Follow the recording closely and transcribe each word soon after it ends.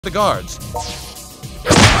the guards.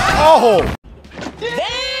 Oh!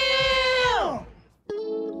 Damn!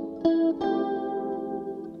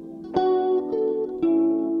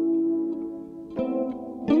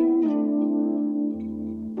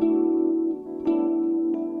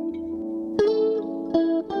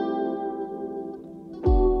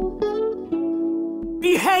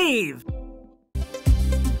 Behave!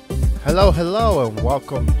 Hello, hello, and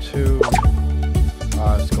welcome to...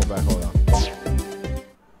 let's go back, hold on.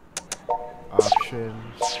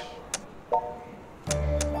 Options.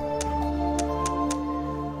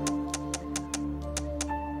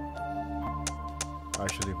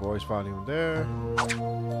 Actually, voice volume there.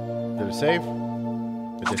 Did it save?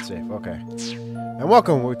 It did save, okay. And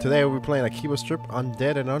welcome, today we'll be playing Akiba strip,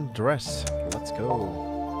 Undead and Undressed. Let's go.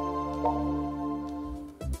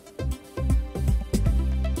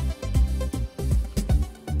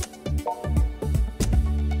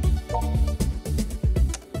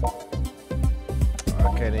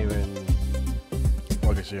 Can't even.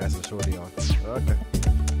 Okay, she has the shorty on. Okay.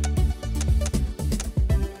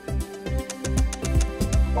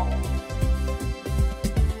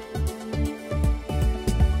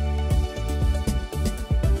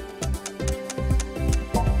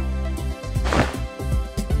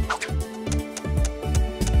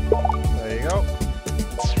 There you go.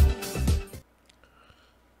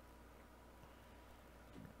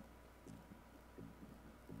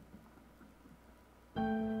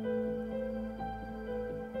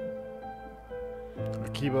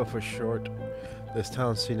 Akiba for short. This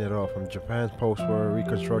town's seen it all, from Japan's post-war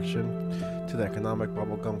reconstruction to the economic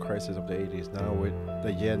bubblegum crisis of the 80s. Now with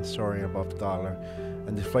the yen soaring above the dollar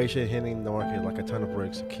and deflation hitting the market like a ton of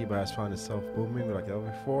bricks, Akiba has found itself booming like never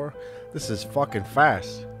before. This is fucking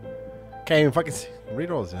fast. Can't even fucking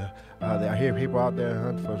read all this. I hear people out there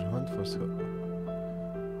hunt for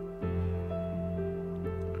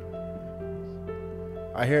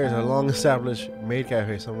I hear it's a long-established maid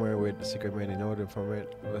cafe somewhere with a secret maid. In order from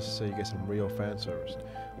it, let's say you get some real fan service.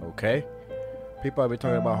 Okay. People have been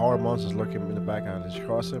talking about horror monsters lurking in the back alleys.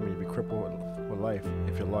 Cross them and you'll be crippled with life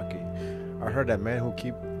if you're lucky. I heard that man who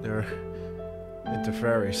keep their into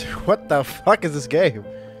fairies. What the fuck is this game?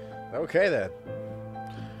 Okay then.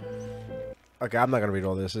 Okay, I'm not gonna read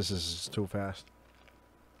all this. This is too fast.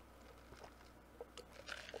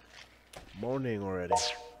 Morning already.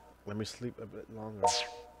 Let me sleep a bit longer.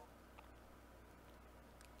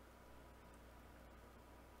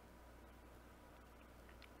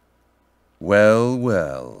 Well,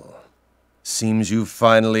 well. Seems you've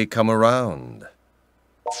finally come around.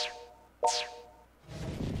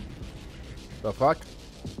 The fuck?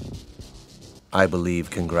 I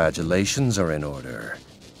believe congratulations are in order.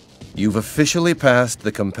 You've officially passed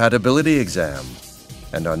the compatibility exam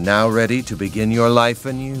and are now ready to begin your life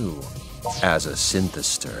anew as a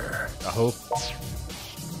synthester. I hope.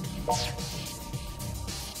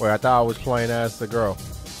 Wait, I thought I was playing as the girl.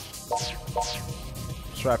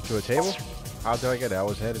 Strapped to a table? How did I get it? I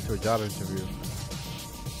was headed to a job interview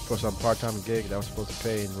for some part-time gig that was supposed to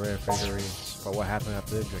pay in rare figurines. But what happened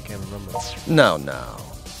after the interview, I can't remember. Now.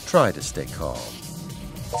 Try to stay calm.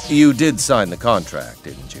 You did sign the contract,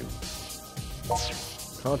 didn't you?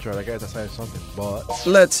 Contract, I guess I signed something, but...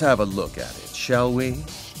 Let's have a look at it, shall we?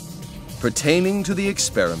 Pertaining to the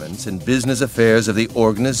experiments and business affairs of the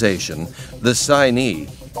organization, the signee,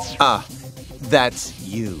 that's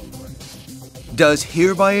you, does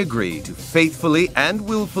hereby agree to faithfully and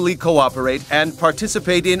willfully cooperate and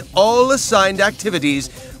participate in all assigned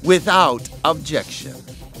activities without objection.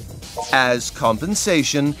 As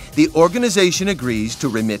compensation, the organization agrees to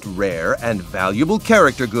remit rare and valuable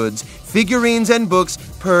character goods, figurines, and books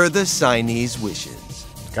per the signee's wishes.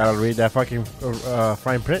 Gotta read that fucking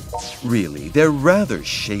fine print? Really, they're rather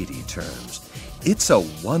shady terms. It's a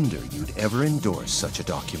wonder you'd ever endorse such a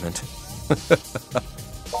document.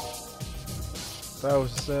 That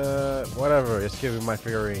was, whatever. Just give me my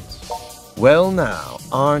figurines. Well now,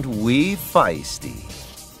 aren't we feisty?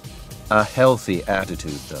 A healthy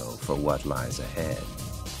attitude, though, for what lies ahead.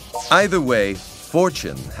 Either way,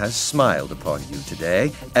 fortune has smiled upon you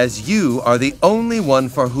today, as you are the only one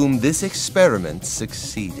for whom this experiment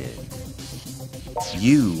succeeded.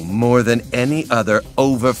 You, more than any other,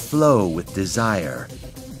 overflow with desire.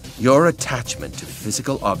 Your attachment to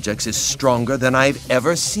physical objects is stronger than I've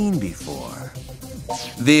ever seen before.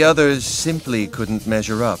 The others simply couldn't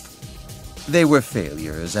measure up. They were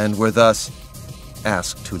failures and were thus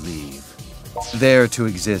asked to leave. There to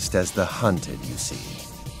exist as the hunted, you see.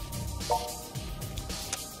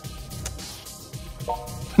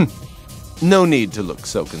 No need to look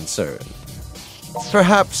so concerned.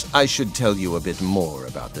 Perhaps I should tell you a bit more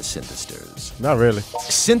about the synthesters. Not really.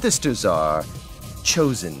 Synthesters are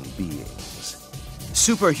chosen beings.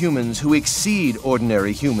 Superhumans who exceed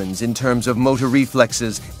ordinary humans in terms of motor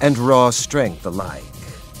reflexes and raw strength alike.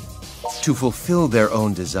 To fulfill their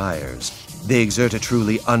own desires, they exert a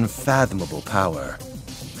truly unfathomable power.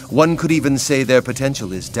 One could even say their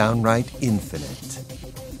potential is downright infinite.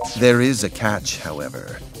 There is a catch,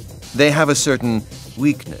 however. They have a certain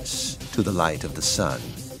weakness to the light of the sun.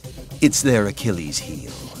 It's their Achilles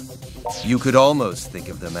heel. You could almost think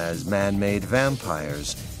of them as man-made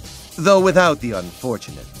vampires, though without the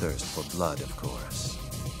unfortunate thirst for blood, of course.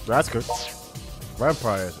 That's good.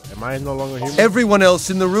 Vampires. Am I no longer human? Everyone else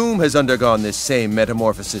in the room has undergone this same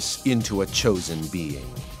metamorphosis into a chosen being.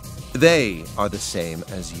 They are the same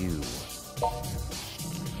as you.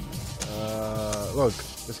 Look,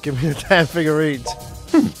 just give me the damn figurines.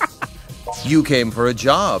 You came for a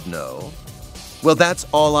job, no? Well, that's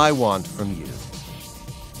all I want from you.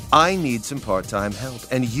 I need some part-time help,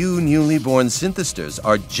 and you newly born synthesters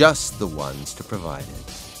are just the ones to provide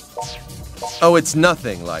it. Oh, it's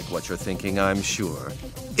nothing like what you're thinking, I'm sure.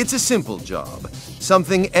 It's a simple job.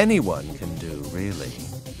 Something anyone can do, really.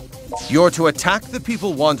 You're to attack the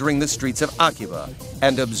people wandering the streets of Akiba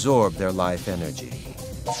and absorb their life energy.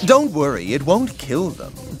 Don't worry, it won't kill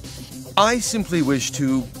them. I simply wish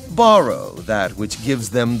to borrow that which gives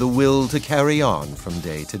them the will to carry on from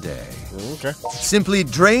day to day. Okay. Simply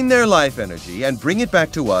drain their life energy and bring it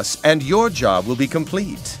back to us, and your job will be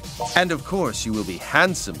complete. And of course, you will be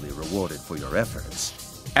handsomely rewarded for your efforts.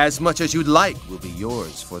 As much as you'd like will be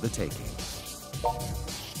yours for the taking.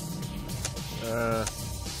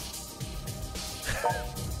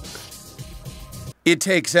 It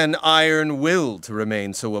takes an iron will to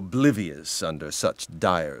remain so oblivious under such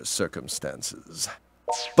dire circumstances.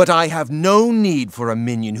 But I have no need for a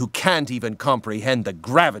minion who can't even comprehend the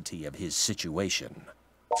gravity of his situation.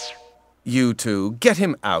 You two, get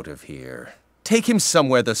him out of here. Take him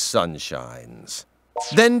somewhere the sun shines.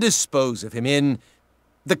 Then dispose of him in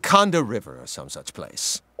the Conda River or some such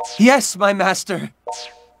place. Yes, my master.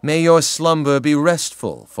 May your slumber be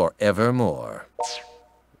restful forevermore.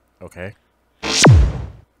 Okay.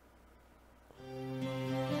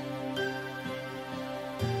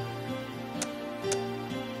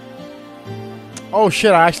 Oh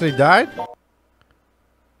shit, I actually died?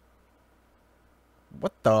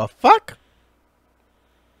 What the fuck?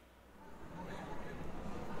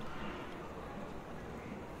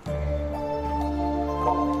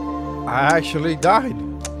 I actually died.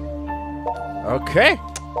 Okay.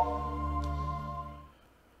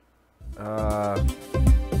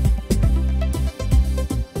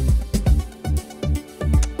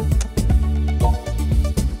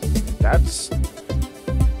 That's...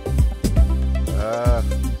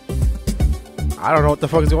 I don't know what the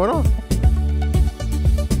fuck is going on.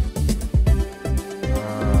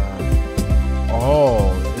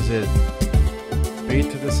 Oh, is it B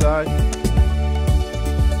to the side?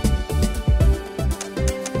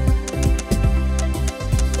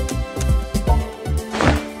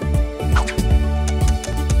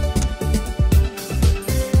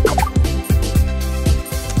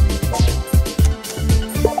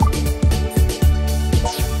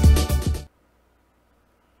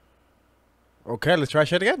 Okay, let's try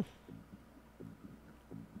shit again.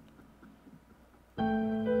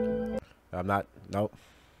 I'm not. Nope.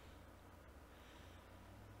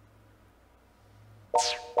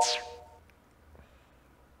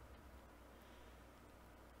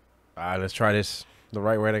 Alright, let's try this the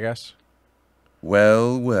right way, I guess.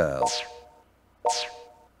 Well, well.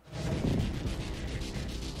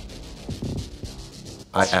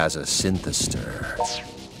 As a synthester.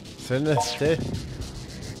 Sinister.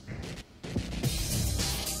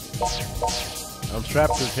 I'm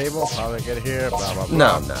strapped to the table. How do I get here? Blah, blah,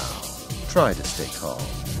 blah. Now. Try to stay calm.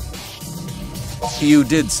 You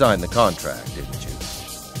did sign the contract, didn't you?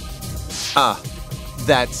 Ah,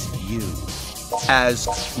 that's you. As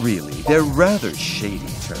really, they're rather shady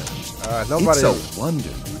terms. Nobody... It's a wonder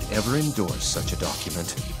you'd ever endorse such a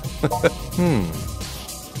document.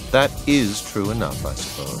 That is true enough, I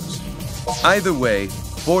suppose. Either way,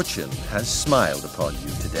 fortune has smiled upon you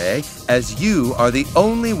today, as you are the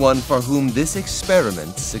only one for whom this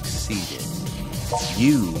experiment succeeded.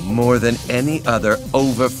 You, more than any other,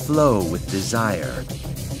 overflow with desire.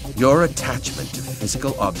 Your attachment to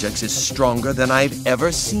physical objects is stronger than I've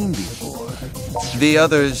ever seen before. The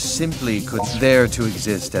others simply couldn't dare to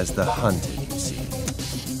exist as the hunted, you see.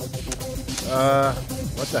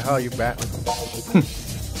 What the hell, you bat?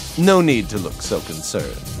 No need to look so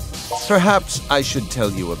concerned. Perhaps I should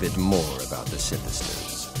tell you a bit more about the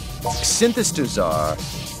synthesters. Synthesters are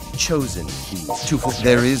chosen beings.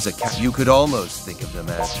 There is a you could almost think of them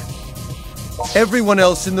as... Everyone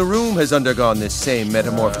else in the room has undergone this same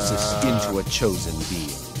metamorphosis into a chosen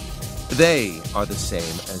being. They are the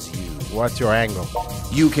same as you. What's your angle?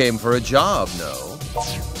 You came for a job, no?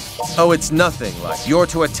 Oh, it's nothing like you're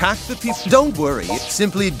to attack the people. Don't worry,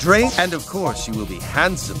 simply drink, and of course you will be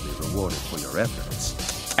handsomely rewarded for your efforts.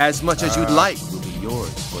 As much as you'd like will be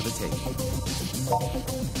yours for the taking.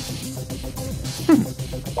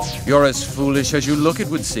 You're as foolish as you look, it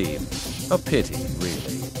would seem. A pity,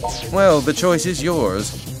 really. Well, the choice is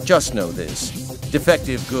yours. Just know this.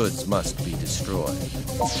 Defective goods must be destroyed.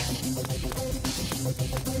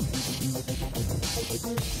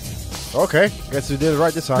 Okay, guess we did it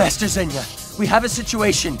right this time. Master Xenia, we have a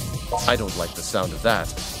situation. I don't like the sound of that.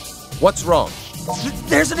 What's wrong?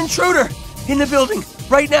 There's an intruder in the building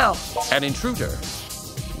right now. An intruder?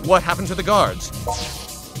 What happened to the guards?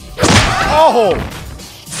 Oh!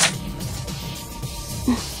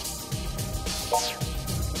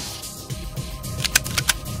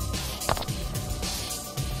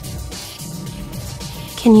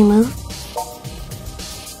 Can you move?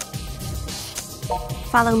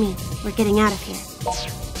 Follow me. We're getting out of here.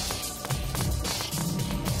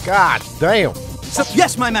 God damn!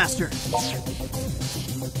 Yes, my master.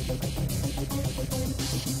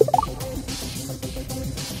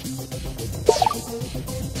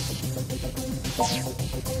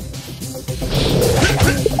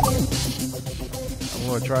 I'm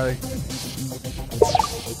gonna try.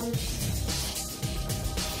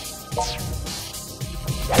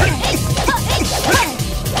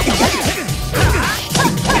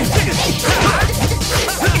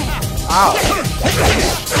 Ow!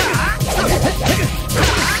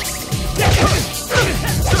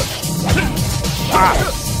 Ah!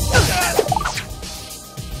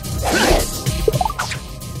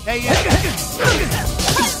 Hey,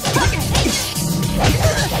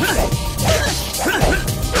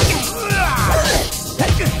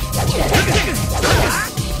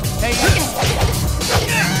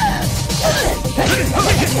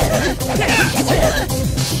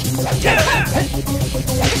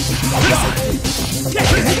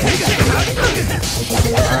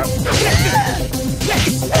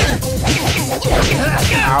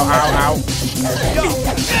 Ow, ow, ow.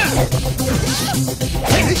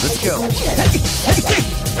 Let's go.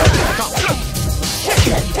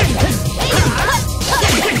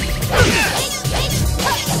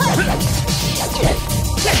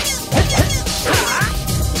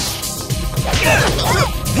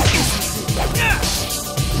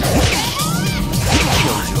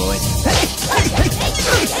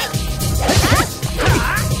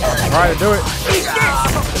 Try to do it.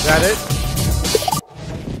 Is that it?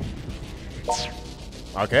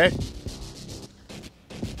 Okay.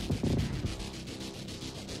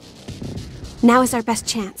 Now is our best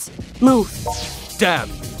chance. Move. Damn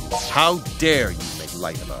you. How dare you make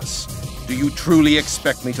light of us? Do you truly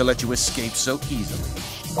expect me to let you escape so easily?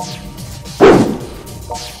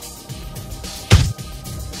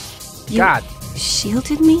 You God.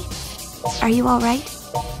 shielded me? Are you all right?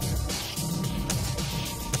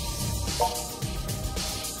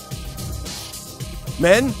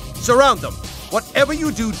 Men, surround them. Whatever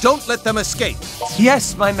you do, don't let them escape.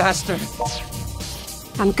 yes, my master.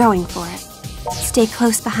 I'm going for it. Stay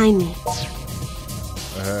close behind me.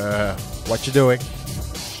 What you doing?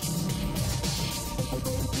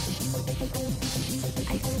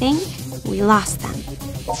 I think we lost them.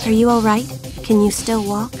 Are you all right? Can you still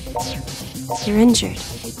walk? You're injured.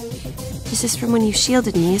 This is from when you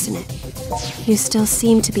shielded me, isn't it? You still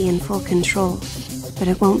seem to be in full control, but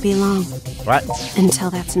it won't be long. What? Until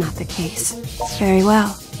that's not the case. Very well,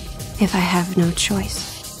 if I have no choice.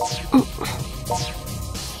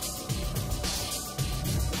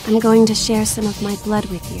 I'm going to share some of my blood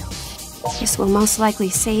with you. This will most likely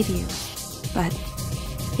save you, but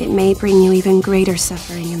it may bring you even greater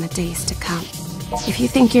suffering in the days to come. If you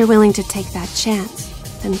think you're willing to take that chance,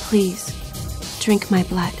 then please, drink my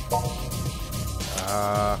blood.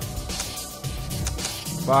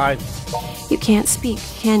 Fine. You can't speak,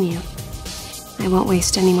 can you? I won't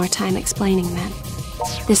waste any more time explaining then.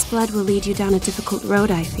 This blood will lead you down a difficult road,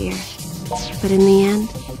 I fear. But in the end,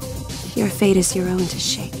 your fate is your own to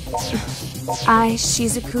shape. I,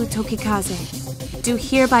 Shizuku Tokikaze, do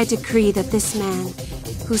hereby decree that this man,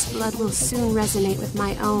 whose blood will soon resonate with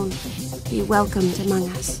my own, be welcomed among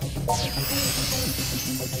us.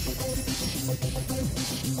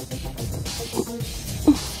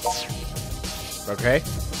 Okay.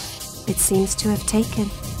 It seems to have taken.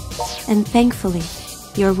 And thankfully,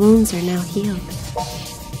 your wounds are now healed.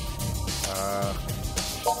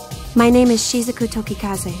 My name is Shizuku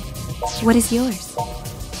Tokikaze. What is yours?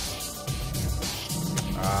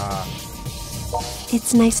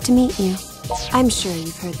 It's nice to meet you. I'm sure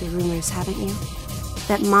you've heard the rumors, haven't you?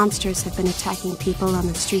 That monsters have been attacking people on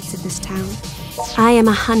the streets of this town. I am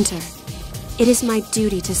a hunter. It is my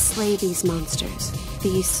duty to slay these monsters,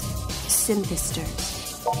 these synthesters.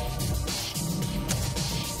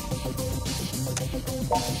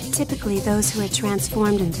 Typically, those who are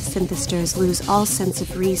transformed into synthesters lose all sense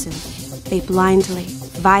of reason. They blindly,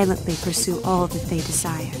 violently pursue all that they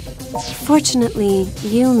desire. Fortunately,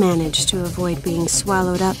 you managed to avoid being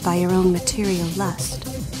swallowed up by your own material lust.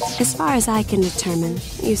 As far as I can determine,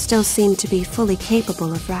 you still seem to be fully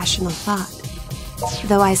capable of rational thought.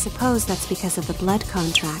 Though I suppose that's because of the blood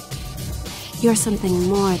contract. You're something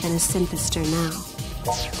more than a synthester now.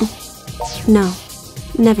 No,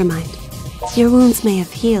 never mind. Your wounds may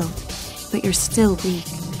have healed, but you're still weak.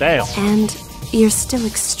 Damn. And you're still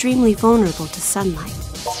extremely vulnerable to sunlight.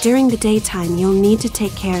 During the daytime, you'll need to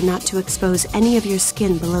take care not to expose any of your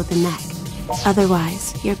skin below the neck.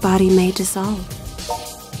 Otherwise, your body may dissolve.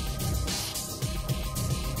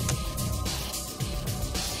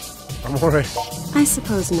 I'm alright. I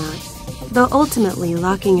suppose not. Though ultimately,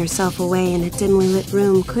 locking yourself away in a dimly lit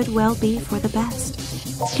room could well be for the best.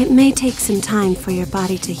 It may take some time for your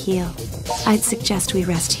body to heal. I'd suggest we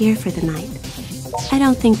rest here for the night. I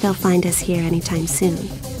don't think they'll find us here anytime soon.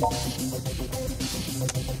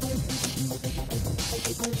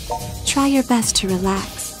 Try your best to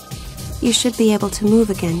relax. You should be able to move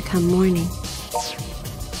again come morning.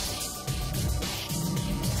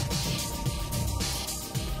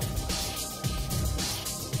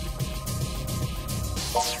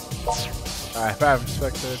 I have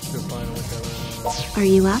expected to find whatever. Are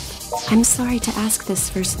you up? I'm sorry to ask this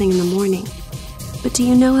first thing in the morning, but do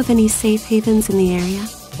you know of any safe havens in the area?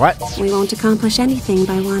 What? We won't accomplish anything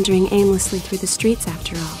by wandering aimlessly through the streets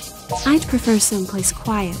after all. I'd prefer someplace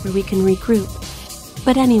quiet where we can regroup,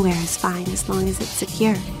 but anywhere is fine as long as it's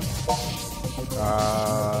secure.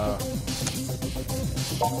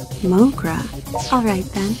 Mogra? Alright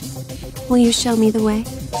then. Will you show me the way?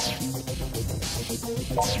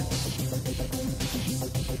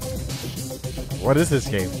 What is this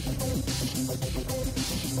game?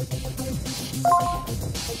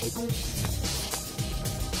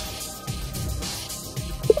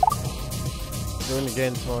 Doing it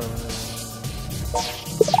again, so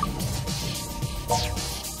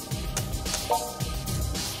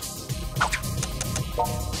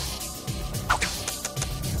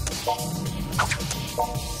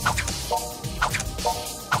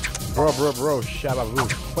bro,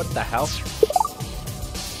 shababoo. What the hell?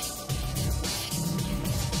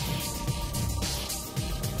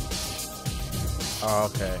 Oh,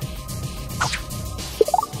 okay.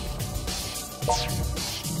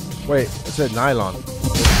 Wait, it said nylon.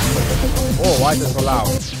 Oh, why is it so loud?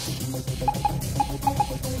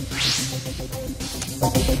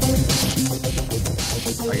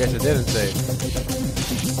 I guess it didn't say.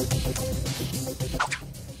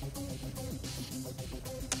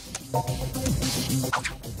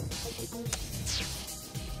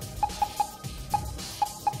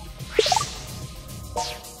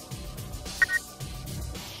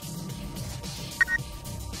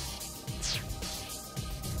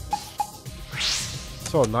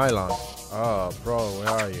 So nylon. Oh, bro, where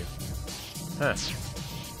are you? Huh.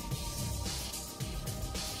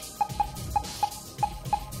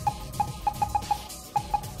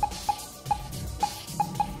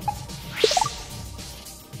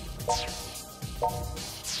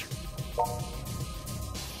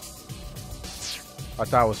 I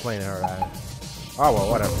thought I was playing her. Oh well,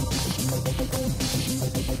 whatever.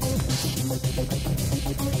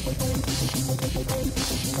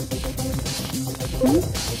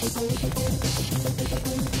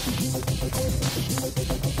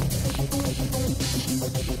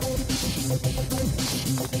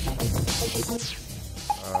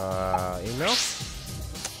 Email?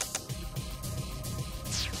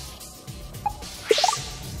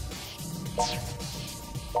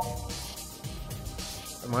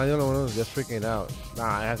 Am I the only one who's just freaking out?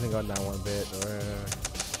 Nah, it hasn't gotten that one bit.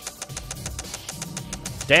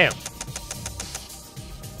 Damn!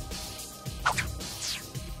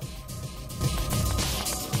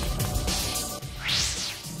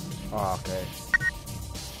 Oh, okay.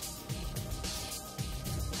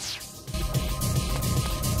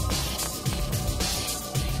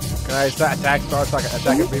 Can I start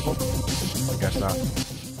attacking people? I guess not.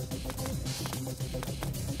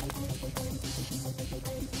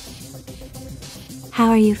 How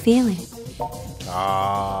are you feeling?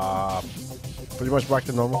 Pretty much back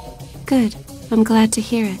to normal. Good. I'm glad to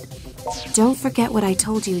hear it. Don't forget what I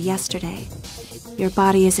told you yesterday. Your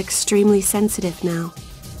body is extremely sensitive now.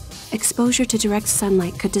 Exposure to direct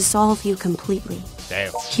sunlight could dissolve you completely.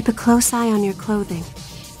 Damn. Keep a close eye on your clothing.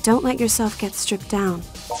 Don't let yourself get stripped down.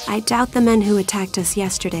 I doubt the men who attacked us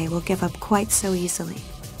yesterday will give up quite so easily.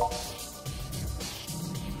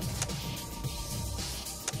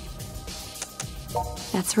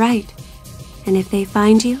 That's right. And if they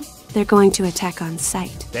find you, they're going to attack on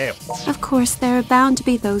sight. Damn. Of course, there are bound to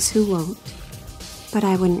be those who won't. But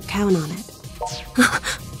I wouldn't count on it.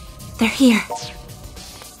 They're here.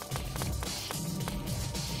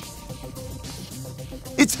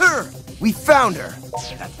 It's her! We found her!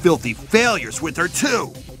 That filthy failure's with her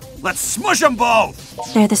too! Let's smush them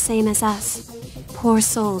both! They're the same as us. Poor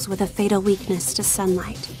souls with a fatal weakness to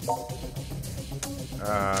sunlight.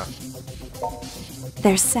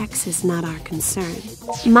 Their sex is not our concern.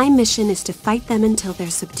 My mission is to fight them until they're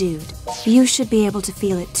subdued. You should be able to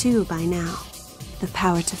feel it too by now. The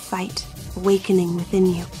power to fight, awakening within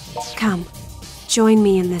you. Come, join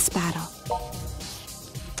me in this battle.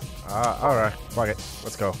 Alright. Fuck it.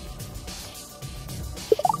 Let's go.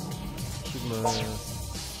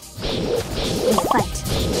 We fight.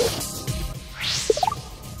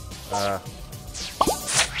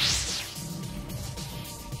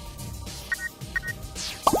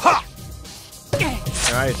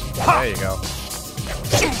 Nice. There you go.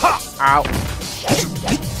 Ow.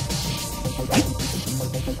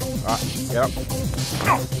 Get up.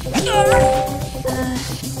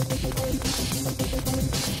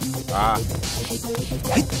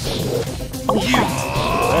 We fight.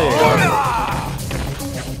 There you go.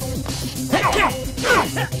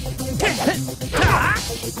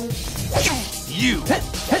 You!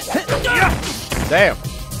 Damn.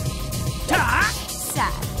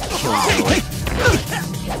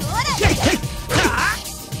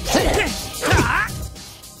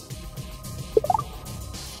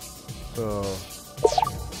 So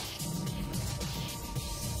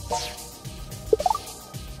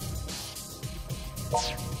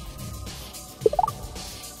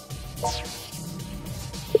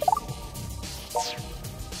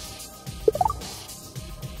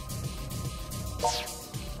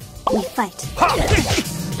We fight.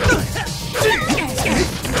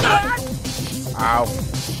 ow.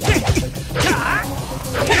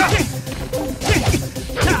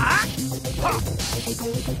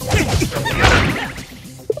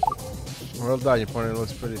 Well done, your opponent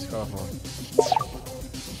looks pretty scofful.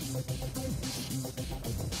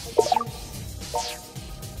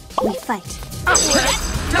 We fight.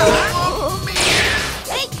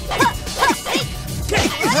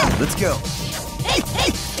 Let's go!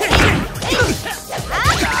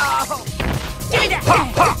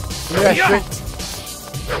 Yeah, shit.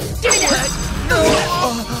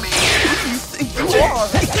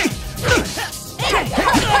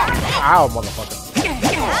 Ow, motherfucker.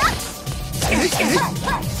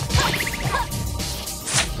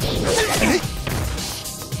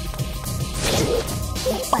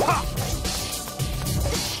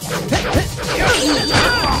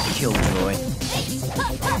 Killjoy.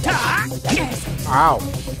 Ow.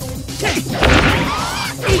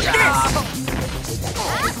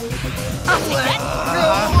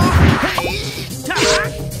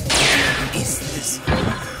 Is this...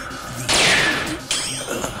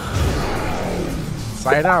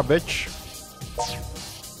 Say now, bitch.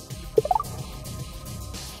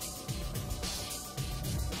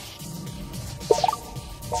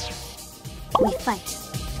 We fight.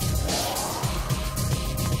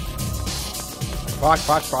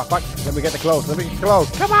 Fuck. Let me get the clothes.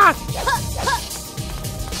 Come on!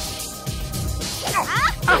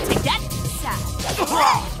 I'll take that. Side.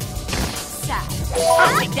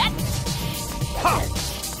 I'll take that.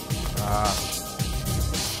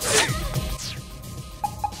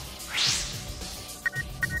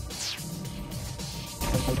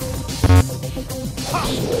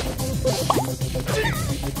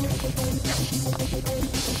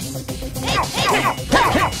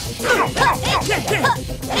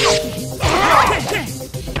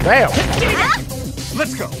 Damn!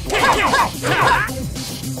 Let's go! What's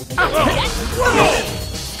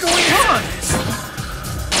going on?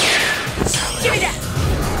 Give me that.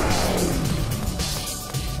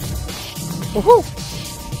 Woohoo!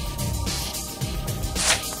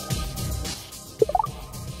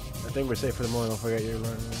 I think we're safe for the moment. Don't forget your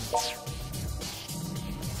learning.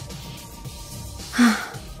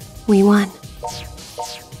 We won.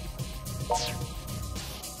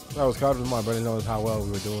 That was caught with my brother knows how well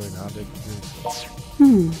we were doing. How did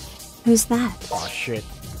do? Who's that? Oh shit!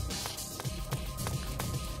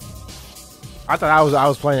 I thought I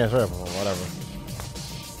was playing as her, but whatever.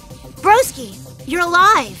 Broski, you're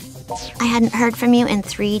alive! I hadn't heard from you in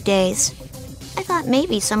 3 days. I thought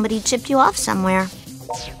maybe somebody chipped you off somewhere.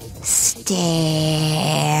 Stare.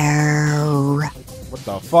 What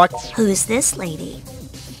the fuck? Who's this lady?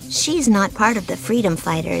 She's not part of the Freedom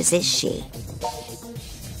Fighters, is she?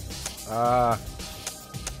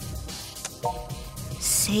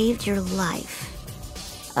 Saved your life.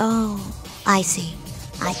 Oh, I see.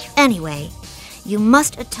 Anyway, you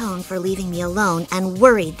must atone for leaving me alone and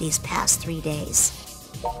worried these past 3 days.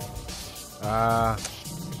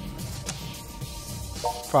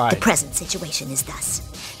 Fine. The present situation is thus.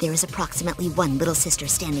 There is approximately one little sister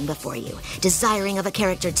standing before you, desiring of a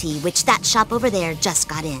character tee, which that shop over there just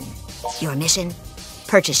got in. Your mission?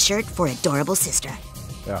 Purchase shirt for adorable sister.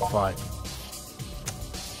 Yeah, fine.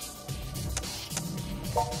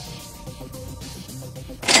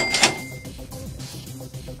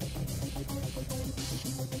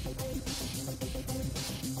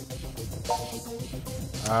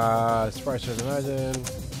 Sparks to imagine.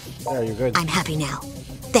 There, you're good. I'm happy now.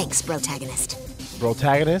 Thanks, protagonist.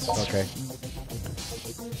 Protagonist? Okay.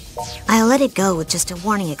 I'll let it go with just a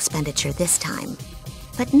warning expenditure this time.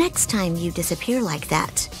 But next time you disappear like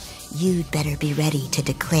that, you'd better be ready to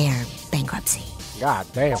declare bankruptcy. God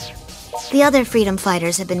damn. The other freedom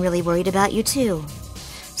fighters have been really worried about you too.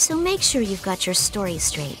 So make sure you've got your story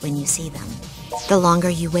straight when you see them. The longer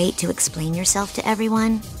you wait to explain yourself to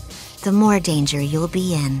everyone, the more danger you'll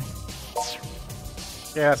be in.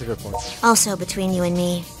 Yeah, that's a good point. Also, between you and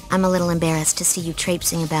me, I'm a little embarrassed to see you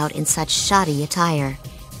traipsing about in such shoddy attire.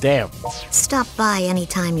 Damn. Stop by any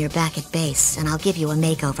time you're back at base, and I'll give you a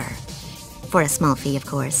makeover. For a small fee, of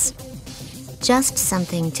course. Just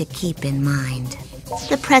something to keep in mind.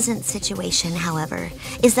 The present situation, however,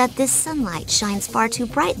 is that this sunlight shines far too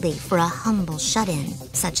brightly for a humble shut-in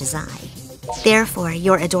such as I. Therefore,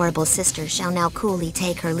 your adorable sister shall now coolly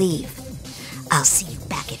take her leave. I'll see you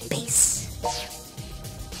back at base.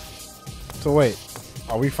 So wait,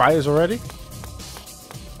 are we fighters already?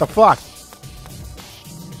 The fuck?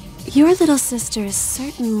 Your little sister is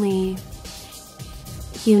certainly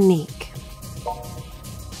unique.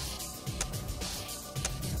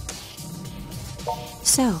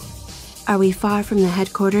 So, are we far from the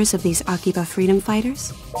headquarters of these Akiba freedom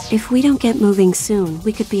fighters? If we don't get moving soon,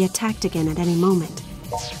 we could be attacked again at any moment.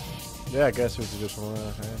 Yeah, I guess we should just run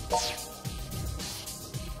out.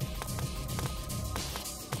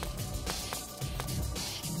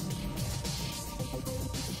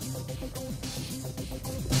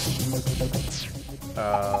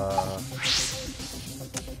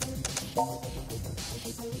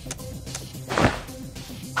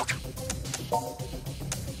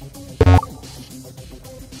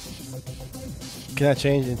 Can I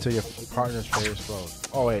change into your partner's favorite clothes?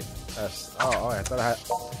 Oh wait, that's I thought I had.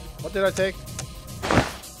 What did I take?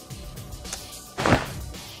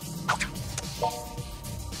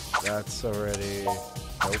 That's already.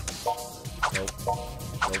 Nope.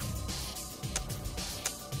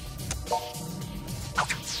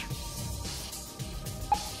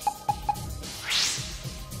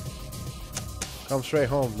 Come straight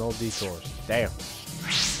home, no detours. Damn.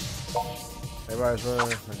 Everybody's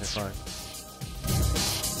running. Okay, fine.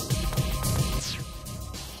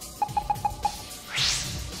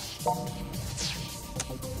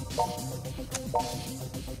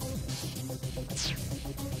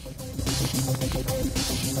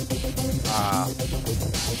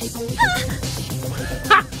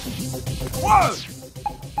 Whoa!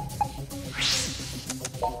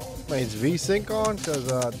 Wait, is V-Sync on? Because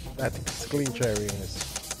that's clean cherry and it's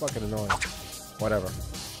fucking annoying. Whatever.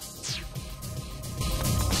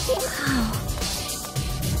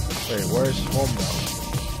 Wait, where's home now?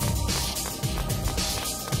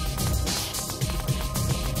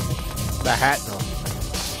 The hat, no.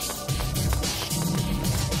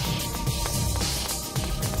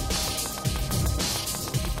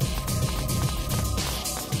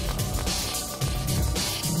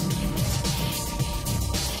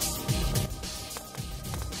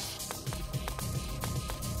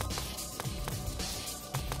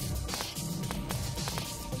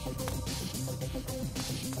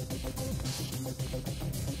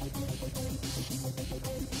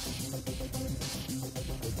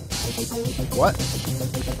 What?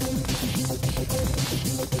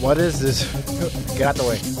 What is this? Get out the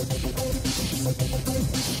way.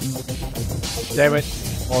 Damn it.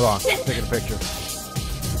 Hold on. Taking a picture.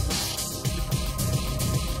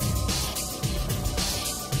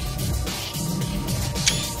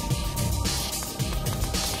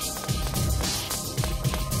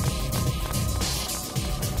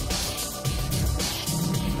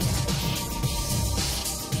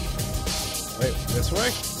 Wait, this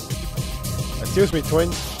way? Excuse me, twin.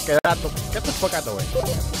 Get the fuck out the way.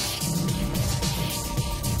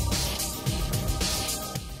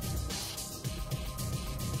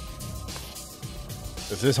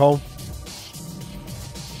 Is this home?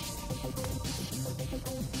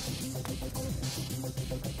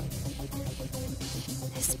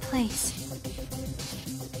 This place.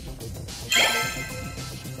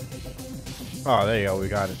 Oh, there you go. We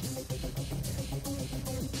got it.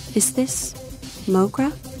 Is this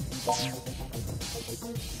Mogra?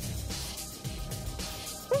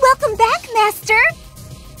 Welcome back, Master!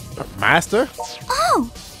 Master?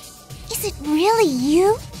 Oh! Is it really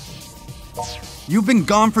you? You've been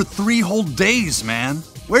gone for 3 whole days, man.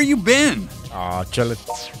 Where you been? Aw, chillin'.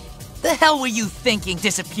 The hell were you thinking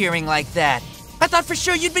disappearing like that? I thought for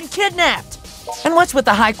sure you'd been kidnapped. And what's with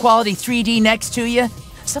the high-quality 3D next to you?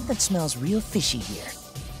 Something smells real fishy here.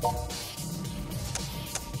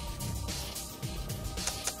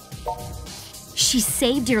 She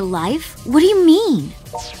saved your life? What do you mean?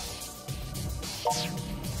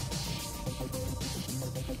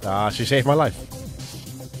 She saved my life.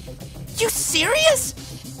 You serious?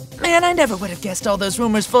 Man, I never would have guessed all those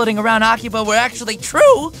rumors floating around Akiba were actually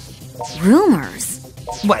true. Rumors?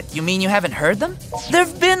 What, you mean you haven't heard them?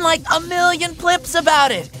 There've been like a million clips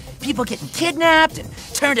about it. People getting kidnapped and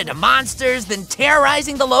turned into monsters, then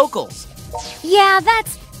terrorizing the locals. Yeah,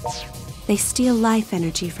 that's... They steal life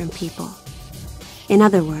energy from people. In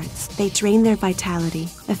other words, they drain their vitality,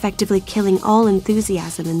 effectively killing all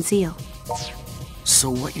enthusiasm and zeal. So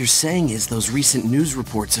what you're saying is those recent news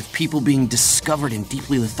reports of people being discovered in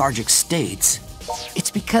deeply lethargic states...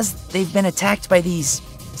 It's because they've been attacked by these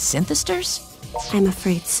synthesters? I'm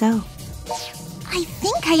afraid so. I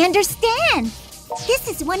think I understand. This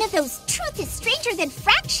is one of those truth is stranger than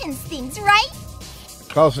fractions things, right?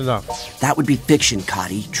 Close enough. That would be fiction,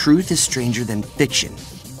 Cody. Truth is stranger than fiction.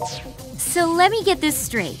 So let me get this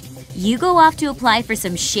straight. You go off to apply for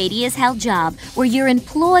some shady-as-hell job where your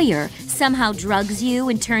employer somehow drugs you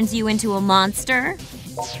and turns you into a monster?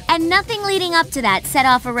 And nothing leading up to that set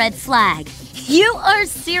off a red flag. You are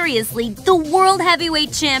seriously the world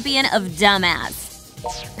heavyweight champion of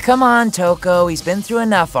dumbass. Come on, Toko, he's been through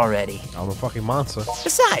enough already. I'm a fucking monster.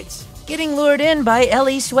 Besides, getting lured in by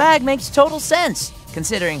LE swag makes total sense,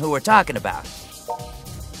 considering who we're talking about.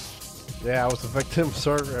 Yeah, I was a victim,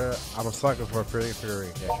 sir. I'm a sucker for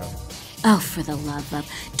figuring. Yeah, sure. Oh, for the love of...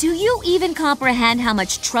 Do you even comprehend how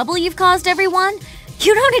much trouble you've caused everyone?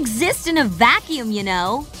 You don't exist in a vacuum, you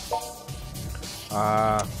know.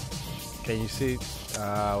 Can you see?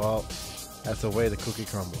 Well, that's the way the cookie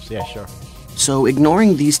crumbles. Yeah, sure. So,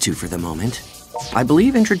 ignoring these two for the moment, I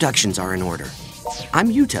believe introductions are in order.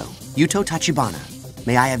 I'm Yuto Tachibana.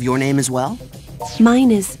 May I have your name as well?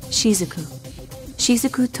 Mine is Shizuku.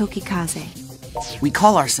 Shizuku Tokikaze. We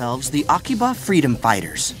call ourselves the Akiba Freedom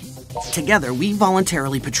Fighters. Together, we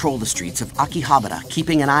voluntarily patrol the streets of Akihabara,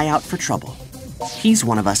 keeping an eye out for trouble. He's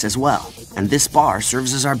one of us as well, and this bar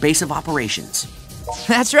serves as our base of operations.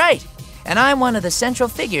 That's right, and I'm one of the central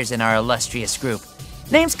figures in our illustrious group.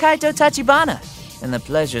 Name's Kaito Tachibana, and the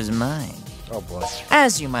pleasure's mine. Oh boy.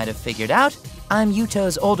 As you might have figured out, I'm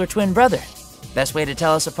Yuto's older twin brother. Best way to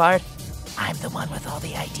tell us apart? I'm the one with all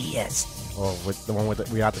the ideas. Oh, with the one with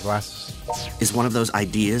without the glasses. Is one of those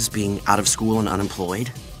ideas being out of school and unemployed?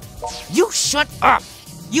 You shut up!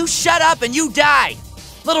 You shut up and you die!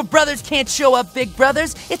 Little brothers can't show up big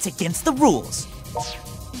brothers. It's against the rules.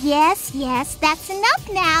 Yes, that's enough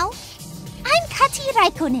now. I'm Kati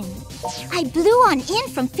Raikkonen. I blew on in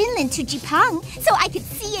from Finland to Japan so I could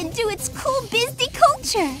see and do its cool bizdy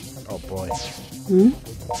culture. Oh boy.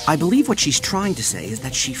 I believe what she's trying to say is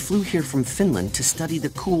that she flew here from Finland to study the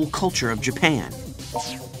cool culture of Japan.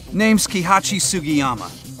 Name's Kihachi Sugiyama.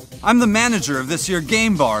 I'm the manager of this here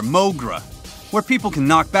game bar, Mogra, where people can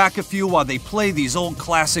knock back a few while they play these old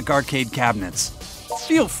classic arcade cabinets.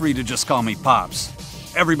 Feel free to just call me Pops.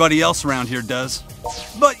 Everybody else around here does.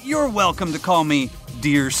 But you're welcome to call me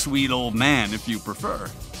Dear Sweet Old Man if you prefer.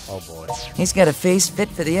 Oh boy. He's got a face fit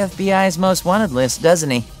for the FBI's most wanted list, doesn't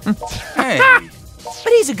he? Hey,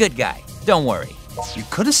 But he's a good guy, don't worry. you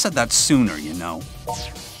could have said that sooner, you know.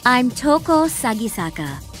 I'm Toko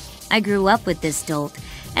Sagisaka. I grew up with this dolt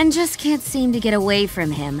and just can't seem to get away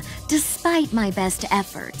from him, despite my best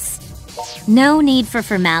efforts. No need for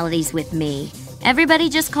formalities with me. Everybody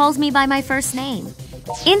just calls me by my first name.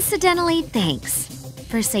 Incidentally, thanks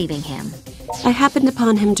for saving him. I happened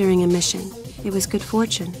upon him during a mission. It was good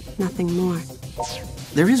fortune, nothing more.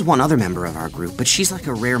 There is one other member of our group, but she's like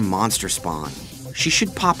a rare monster spawn. She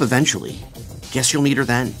should pop eventually. Guess you'll meet her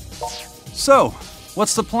then. So,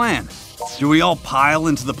 what's the plan? Do we all pile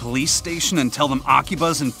into the police station and tell them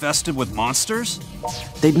Akiba's infested with monsters?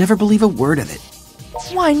 They'd never believe a word of it.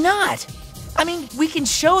 Why not? I mean, we can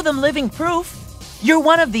show them living proof. You're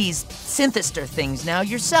one of these synthester things now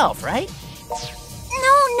yourself, right?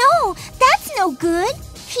 No, that's no good.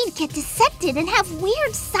 He'd get dissected and have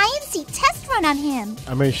weird sciencey tests run on him.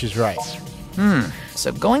 I mean, she's right.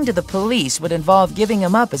 So going to the police would involve giving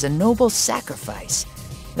him up as a noble sacrifice.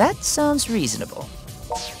 That sounds reasonable.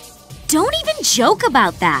 Don't even joke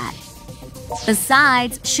about that.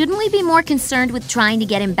 Besides, shouldn't we be more concerned with trying to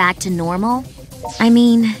get him back to normal? I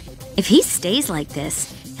mean, if he stays like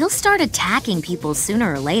this, he'll start attacking people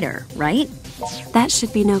sooner or later, right? That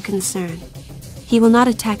should be no concern. He will not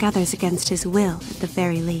attack others against his will, at the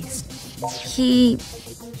very least. He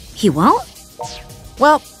won't?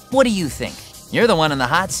 Well, what do you think? You're the one in the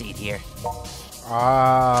hot seat here.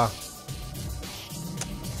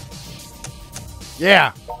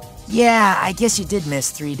 Yeah. Yeah, I guess you did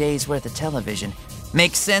miss 3 days worth of television.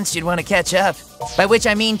 Makes sense you'd want to catch up. By which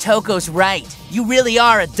I mean Toko's right. You really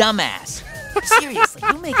are a dumbass. Seriously,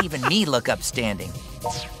 you make even me look upstanding.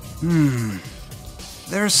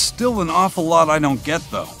 There's still an awful lot I don't get,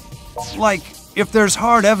 though. Like, if there's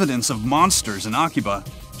hard evidence of monsters in Akiba,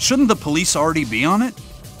 shouldn't the police already be on it?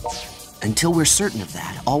 Until we're certain of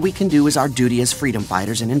that, all we can do is our duty as freedom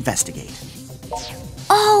fighters and investigate.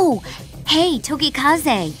 Oh! Hey,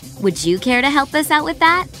 Tokikaze, would you care to help us out with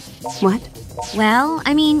that? What? Well,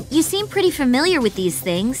 I mean, you seem pretty familiar with these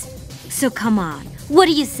things. So come on, what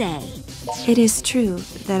do you say? It is true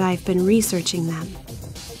that I've been researching them.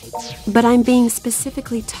 But I'm being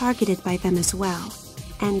specifically targeted by them as well.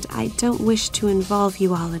 And I don't wish to involve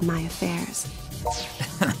you all in my affairs.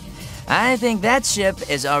 I think that ship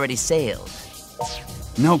has already sailed.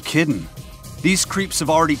 No kidding. These creeps have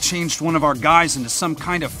already changed one of our guys into some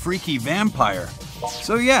kind of freaky vampire.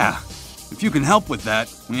 So yeah, if you can help with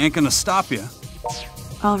that, we ain't gonna stop you.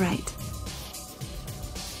 All right.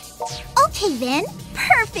 Okay then,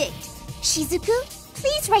 perfect. Shizuku,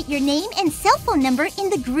 please write your name and cell phone number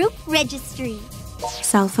in the group registry.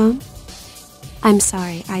 Cell phone? I'm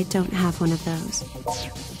sorry, I don't have one of those.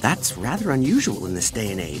 That's rather unusual in this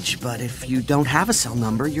day and age, but if you don't have a cell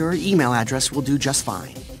number, your email address will do just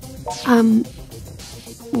fine.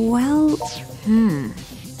 Well...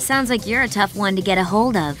 Sounds like you're a tough one to get a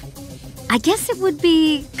hold of. I guess it would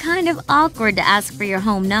be kind of awkward to ask for your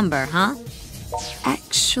home number, huh?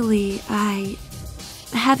 Actually, I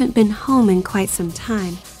haven't been home in quite some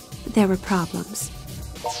time. There were problems.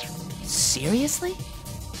 Seriously?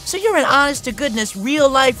 So you're an honest-to-goodness,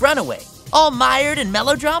 real-life runaway? All mired in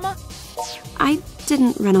melodrama? I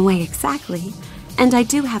didn't run away exactly, and I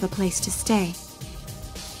do have a place to stay.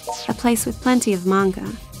 A place with plenty of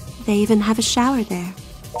manga. They even have a shower there.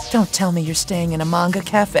 Don't tell me you're staying in a manga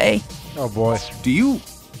cafe. Oh boy. Do you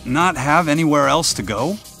not have anywhere else to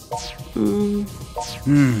go?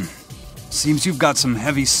 Seems you've got some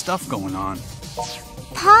heavy stuff going on.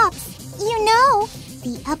 Pops, you know,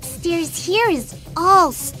 the upstairs here is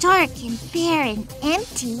all stark and bare and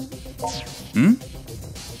empty.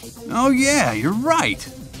 Oh yeah, you're right.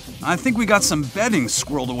 I think we got some bedding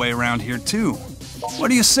squirreled away around here too. What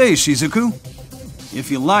do you say, Shizuku?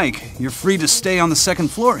 If you like, you're free to stay on the second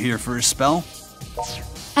floor here for a spell.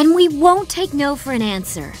 And we won't take no for an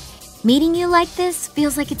answer. Meeting you like this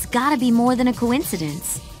feels like it's gotta be more than a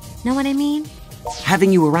coincidence. Know what I mean?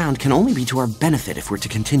 Having you around can only be to our benefit if we're to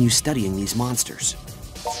continue studying these monsters.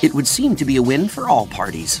 It would seem to be a win for all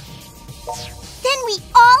parties. Then we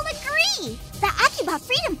all agree! The Akiba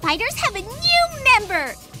Freedom Fighters have a new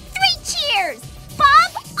member! 3 cheers! Bob!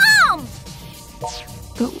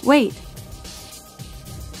 But wait.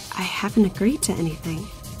 I haven't agreed to anything.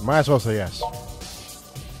 Might as well say yes.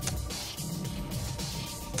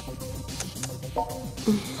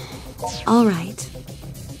 All right.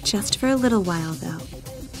 Just for a little while, though.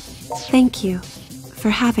 Thank you for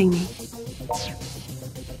having me.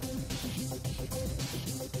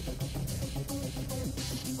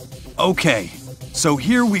 Okay, so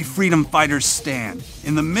here we freedom fighters stand,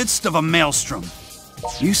 in the midst of a maelstrom.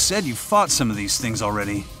 You said you fought some of these things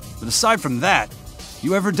already, but aside from that,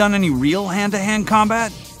 you ever done any real hand-to-hand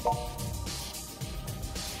combat?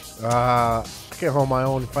 I can't hold my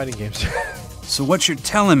own fighting games. So what you're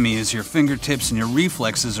telling me is your fingertips and your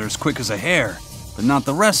reflexes are as quick as a hair, but not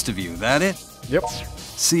the rest of you, that it? Yep.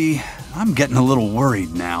 See, I'm getting a little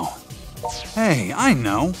worried now. Hey, I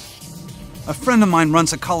know. A friend of mine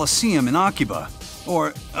runs a coliseum in Akiba,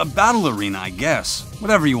 or a battle arena, I guess,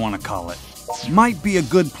 whatever you want to call it. Might be a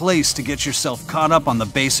good place to get yourself caught up on the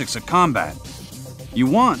basics of combat. You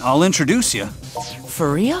want, I'll introduce you.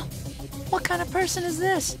 For real? What kind of person is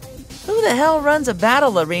this? Who the hell runs a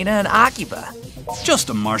battle arena in Akiba? Just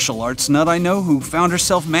a martial arts nut I know who found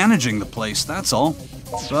herself managing the place, that's all.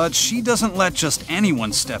 But she doesn't let just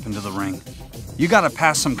anyone step into the ring. You gotta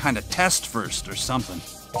pass some kind of test first or something.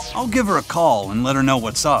 I'll give her a call and let her know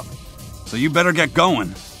what's up. So you better get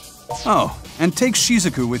going. Oh, and take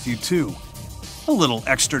Shizuku with you too. A little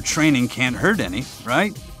extra training can't hurt any,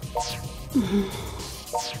 right?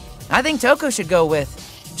 I think Toko should go with.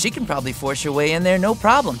 She can probably force her way in there, no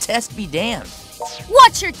problem. Test be damned.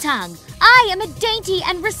 Watch your tongue! I am a dainty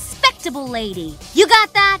and respectable lady. You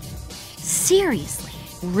got that? Seriously,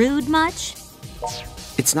 rude much?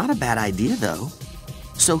 It's not a bad idea, though.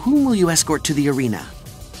 So whom will you escort to the arena?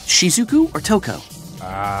 Shizuku or Toko?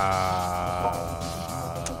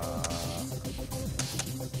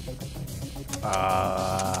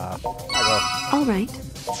 All right.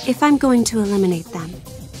 If I'm going to eliminate them,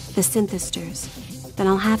 the synthesters, then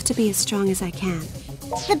I'll have to be as strong as I can.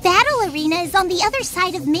 The battle arena is on the other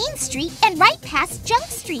side of Main Street and right past Junk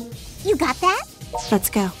Street. You got that? Let's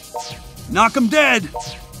go. Knock 'em dead!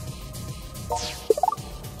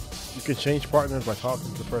 You can change partners by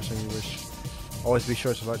talking to the person you wish. Always be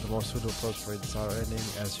sure to select the most suitable approach for a desired ending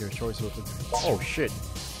as your choice with it. Oh shit.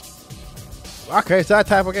 Okay, it's that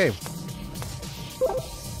type of game.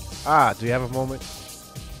 Do you have a moment?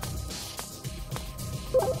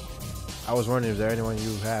 I was wondering if there anyone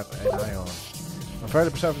you have an eye on. I'm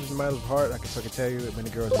fairly perceptive in matters of heart. I can tell you that many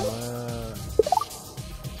girls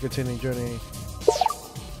continuing journey.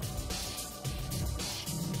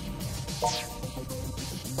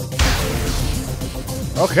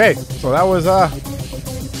 Okay, so that was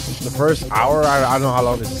the first hour. I don't know how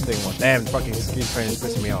long this thing was. Damn, fucking ski train is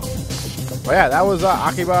pissing me off. But yeah, that was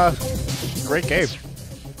Akiba. Great game.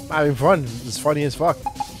 Having fun. It's funny as fuck.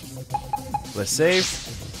 Let's save.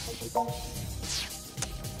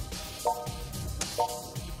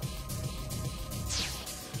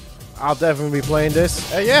 I'll definitely be playing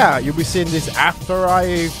this. Yeah, you'll be seeing this after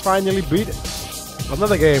I finally beat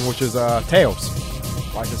another game, which is Tales.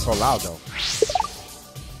 Why is it so loud though?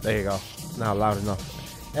 There you go. Not loud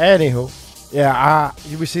enough. Anywho, yeah,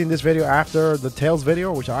 you'll be seeing this video after the Tales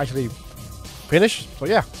video, which I actually finished. So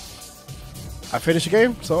yeah, I finished the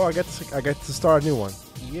game, so I get to start a new one.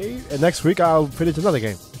 Yay! And next week I'll finish another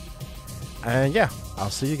game. And yeah, I'll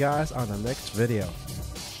see you guys on the next video.